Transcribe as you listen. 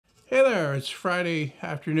there, it's Friday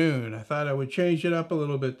afternoon. I thought I would change it up a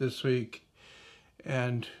little bit this week.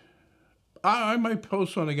 And I might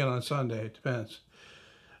post one again on Sunday, it depends.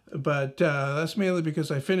 But that's mainly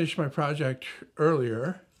because I finished my project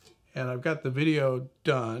earlier and I've got the video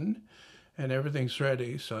done and everything's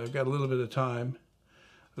ready. So I've got a little bit of time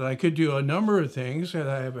that I could do a number of things, and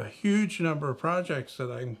I have a huge number of projects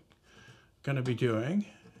that I'm going to be doing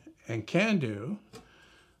and can do.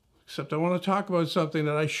 Except I want to talk about something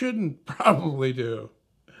that I shouldn't probably do.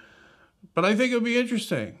 But I think it'll be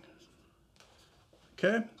interesting.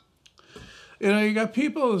 Okay? You know, you got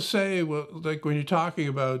people who say, well, like when you're talking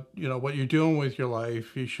about, you know, what you're doing with your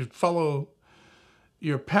life, you should follow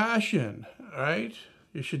your passion, right?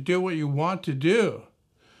 You should do what you want to do.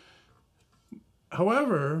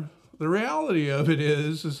 However, the reality of it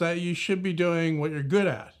is that you should be doing what you're good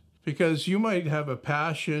at. Because you might have a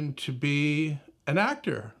passion to be an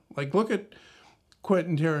actor. Like, look at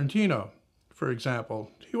Quentin Tarantino, for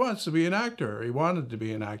example. He wants to be an actor. He wanted to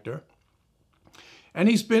be an actor. And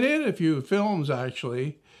he's been in a few films,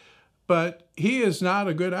 actually, but he is not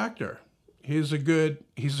a good actor. He's a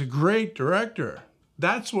great director.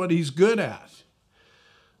 That's what he's good at.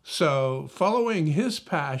 So following his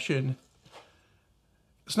passion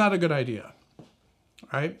is not a good idea,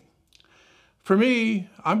 right? For me,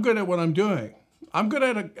 I'm good at what I'm doing. I'm good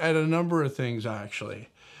at a number of things, actually.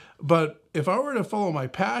 But if I were to follow my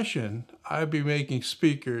passion, I'd be making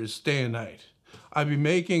speakers day and night. I'd be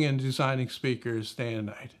making and designing speakers day and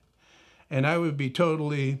night. And I would be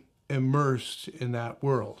totally immersed in that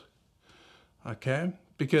world. Okay?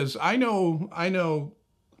 Because I know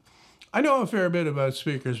a fair bit about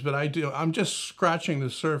speakers, but I'm just scratching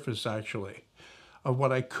the surface, actually, of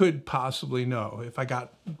what I could possibly know if I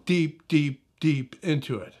got deep, deep, deep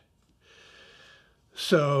into it.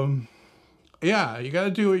 So, yeah, you got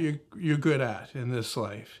to do what you're good at in this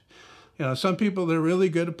life. You know, some people, they're really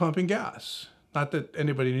good at pumping gas. Not that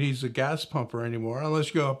anybody needs a gas pumper anymore, unless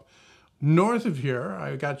you go up north of here.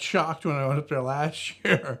 I got shocked when I went up there last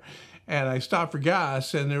year, and I stopped for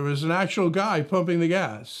gas, and there was an actual guy pumping the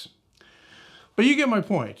gas. But you get my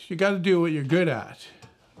point. You got to do what you're good at,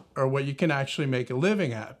 or what you can actually make a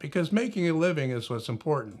living at, because making a living is what's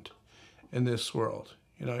important in this world.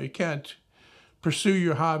 You know, you can't pursue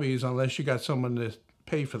your hobbies unless you got someone to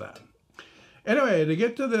pay for that. Anyway, to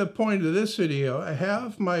get to the point of this video, I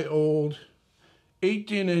have my old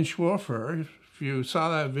 18-inch woofer. If you saw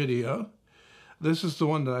that video, this is the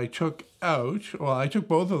one that I took out. Well, I took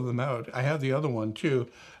both of them out. I have the other one too.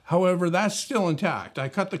 However, that's still intact. I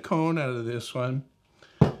cut the cone out of this one,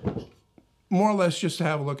 more or less just to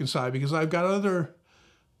have a look inside, because I've got other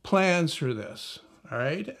plans for this, all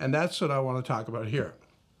right? And that's what I want to talk about here.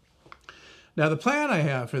 Now, the plan I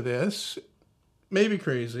have for this may be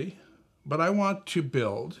crazy, but I want to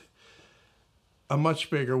build a much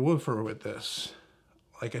bigger woofer with this,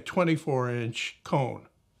 like a 24-inch cone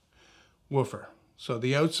woofer. So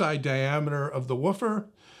the outside diameter of the woofer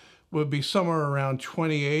would be somewhere around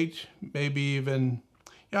 28, maybe even,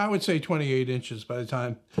 yeah, I would say 28 inches by the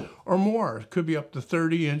time, or more. It could be up to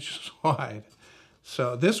 30 inches wide.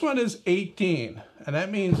 So this one is 18, and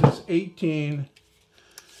that means it's 18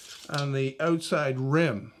 on the outside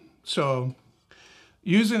rim. So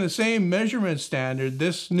using the same measurement standard,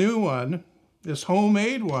 this new one, this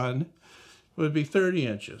homemade one, would be 30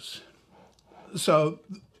 inches. So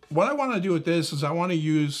what I want to do with this is I want to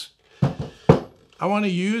use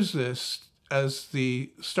this as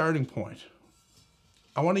the starting point.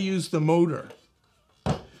 I want to use the motor.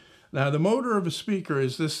 Now, the motor of a speaker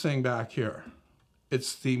is this thing back here.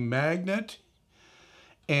 It's the magnet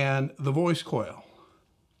and the voice coil.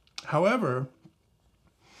 However,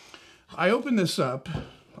 I open this up.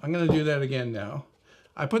 I'm going to do that again now.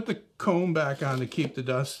 I put the comb back on to keep the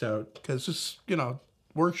dust out, because this, you know,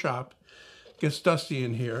 workshop gets dusty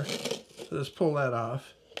in here. So let's pull that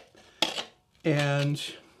off. And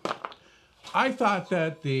I thought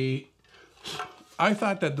that the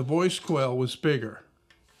voice coil was bigger,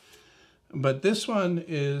 but this one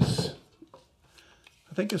is,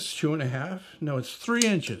 I think it's 2.5. No, it's 3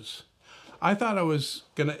 inches. I thought it was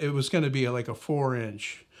gonna be like a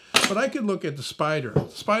 4-inch, but I could look at the spider. The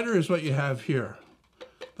spider is what you have here.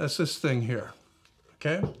 That's this thing here,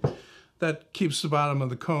 okay? That keeps the bottom of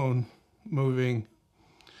the cone moving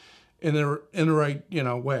in the right, you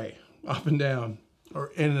know, way, up and down,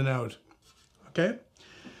 or in and out, okay?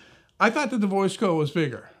 I thought that the voice coil was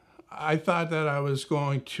bigger. I thought that I was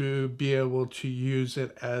going to be able to use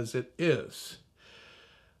it as it is.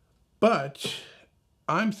 But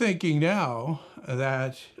I'm thinking now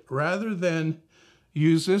that rather than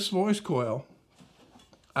use this voice coil,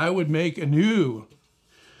 I would make a new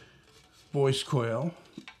voice coil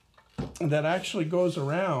that actually goes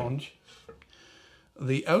around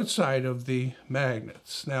the outside of the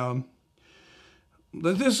magnets. Now,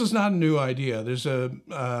 this is not a new idea. There's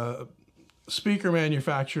a speaker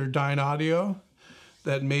manufacturer, Dyne Audio,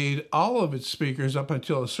 that made all of its speakers up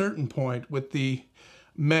until a certain point with the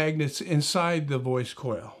magnets inside the voice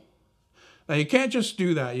coil. Now, you can't just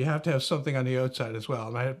do that. You have to have something on the outside as well,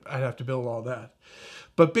 and I'd have to build all that.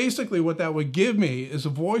 But basically what that would give me is a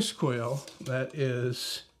voice coil that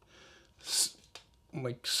is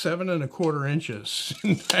like 7¼ inches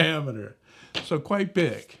in diameter, so quite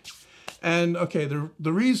big. And okay,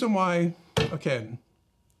 the reason why, okay,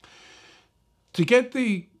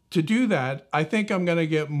 to do that, I think I'm going to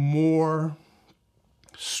get more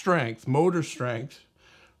strength, motor strength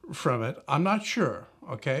from it. I'm not sure,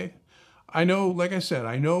 okay? I know, like I said,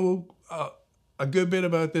 I know a good bit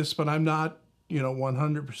about this, but I'm not,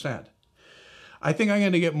 100%. I think I'm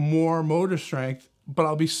going to get more motor strength, but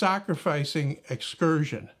I'll be sacrificing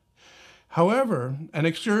excursion. However, an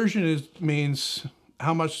excursion means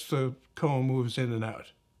how much the cone moves in and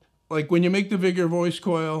out. Like when you make the bigger voice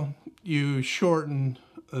coil, you shorten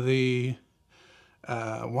the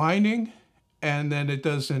winding, and then it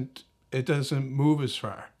doesn't move as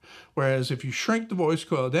far. Whereas if you shrink the voice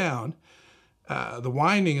coil down, the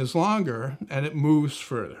winding is longer and it moves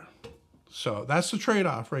further. So that's the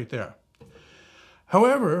trade-off right there.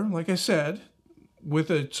 However, like I said,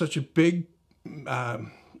 with such a big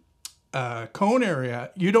cone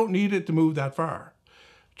area, you don't need it to move that far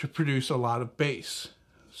to produce a lot of bass.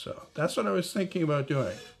 So that's what I was thinking about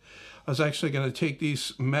doing. I was actually going to take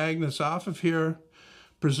these magnets off of here,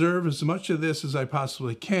 preserve as much of this as I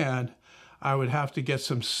possibly can. I would have to get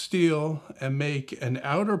some steel and make an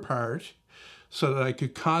outer part so that I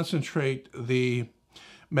could concentrate the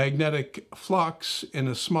magnetic flux in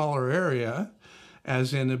a smaller area,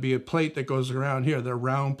 as in it'd be a plate that goes around here, the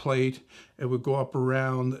round plate. It would go up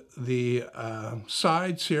around the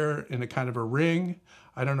sides here in a kind of a ring.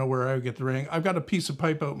 I don't know where I would get the ring. I've got a piece of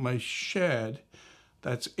pipe out in my shed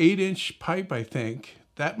that's 8-inch pipe, I think.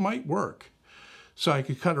 That might work. So I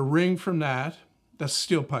could cut a ring from that. That's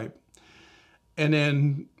steel pipe. And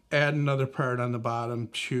then add another part on the bottom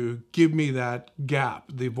to give me that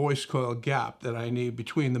gap, the voice coil gap that I need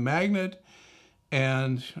between the magnet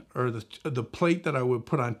or the plate that I would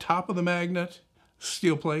put on top of the magnet,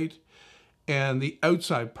 steel plate, and the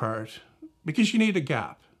outside part, because you need a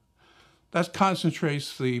gap. That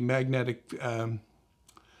concentrates the magnetic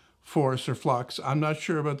force or flux. I'm not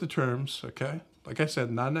sure about the terms, okay? Like I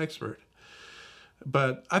said, not an expert.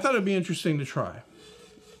 But I thought it'd be interesting to try.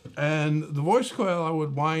 And the voice coil, I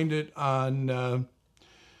would wind it on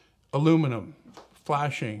aluminum,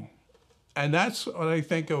 flashing. And that's what I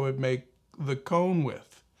think I would make the cone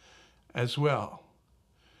with as well.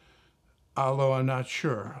 Although I'm not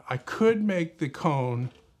sure. I could make the cone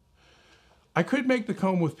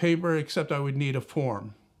with paper, except I would need a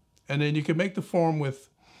form. And then you can make the form with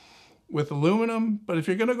aluminum, but if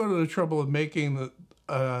you're going to go to the trouble of making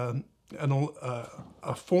a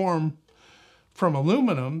form from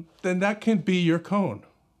aluminum, then that can be your cone.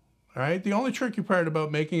 All right. The only tricky part about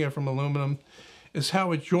making it from aluminum is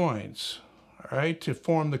how it joins, all right, to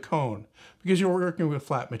form the cone, because you're working with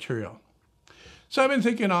flat material. So I've been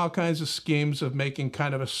thinking all kinds of schemes of making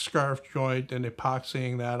kind of a scarf joint and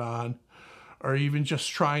epoxying that on, or even just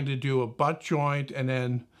trying to do a butt joint and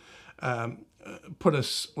then put a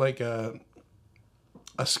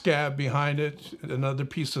scab behind it, another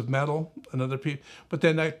piece of metal, but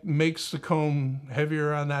then that makes the cone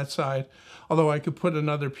heavier on that side. Although I could put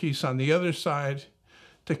another piece on the other side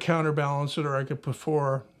to counterbalance it, or I could put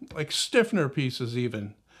 4 like stiffener pieces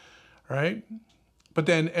even, right? But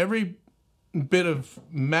then every bit of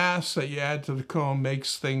mass that you add to the cone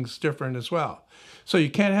makes things different as well. So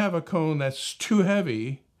you can't have a cone that's too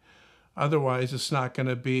heavy, otherwise it's not going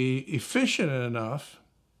to be efficient enough.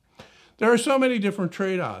 There are so many different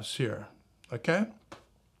trade-offs here, okay?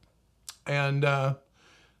 And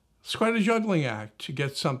it's quite a juggling act to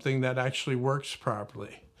get something that actually works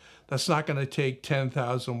properly. That's not going to take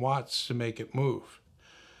 10,000 watts to make it move.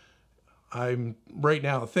 I'm right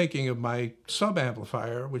now thinking of my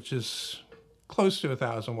sub-amplifier, which is close to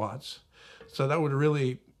 1,000 watts. So that would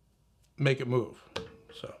really make it move.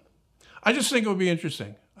 So I just think it would be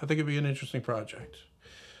interesting. I think it'd be an interesting project.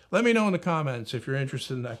 Let me know in the comments if you're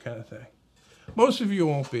interested in that kind of thing. Most of you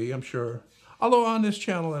won't be, I'm sure. Although on this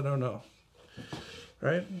channel, I don't know.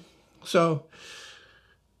 Right? So,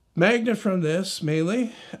 magnet from this,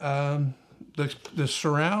 mainly. The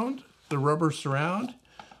surround, the rubber surround.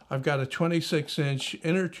 I've got a 26-inch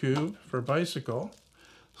inner tube for bicycle.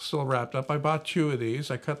 still wrapped up. I bought 2 of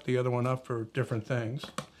these. I cut the other one up for different things.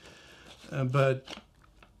 But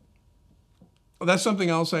that's something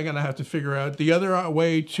else I'm going to have to figure out. The other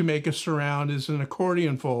way to make a surround is an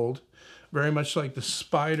accordion fold, very much like the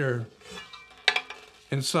spider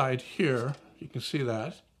inside here. You can see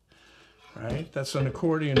that, right? That's an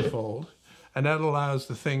accordion fold, and that allows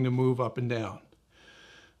the thing to move up and down,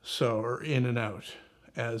 so, or in and out,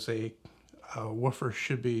 as a woofer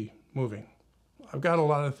should be moving. I've got a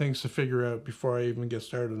lot of things to figure out before I even get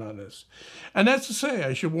started on this. And that's to say,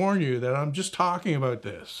 I should warn you that I'm just talking about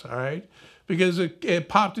this, all right? Because it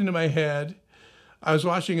popped into my head. I was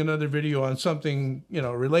watching another video on something, you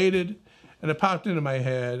know, related, and it popped into my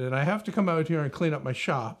head, and I have to come out here and clean up my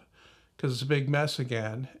shop because it's a big mess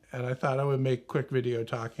again, and I thought I would make a quick video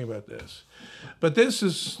talking about this. But this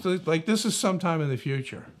is sometime in the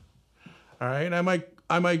future, all right? I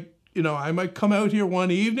might come out here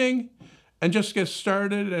one evening and just get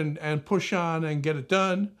started and push on and get it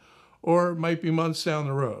done, or it might be months down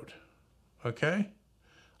the road, okay?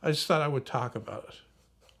 I just thought I would talk about it.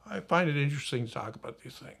 I find it interesting to talk about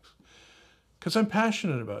these things because I'm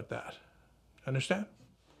passionate about that. Understand?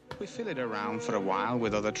 We filled around for a while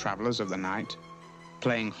with other travelers of the night,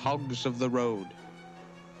 playing hogs of the road.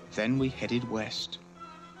 Then we headed west.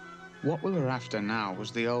 What we were after now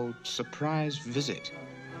was the old surprise visit.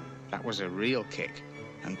 That was a real kick,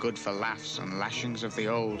 and good for laughs and lashings of the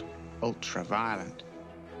old ultra-violent.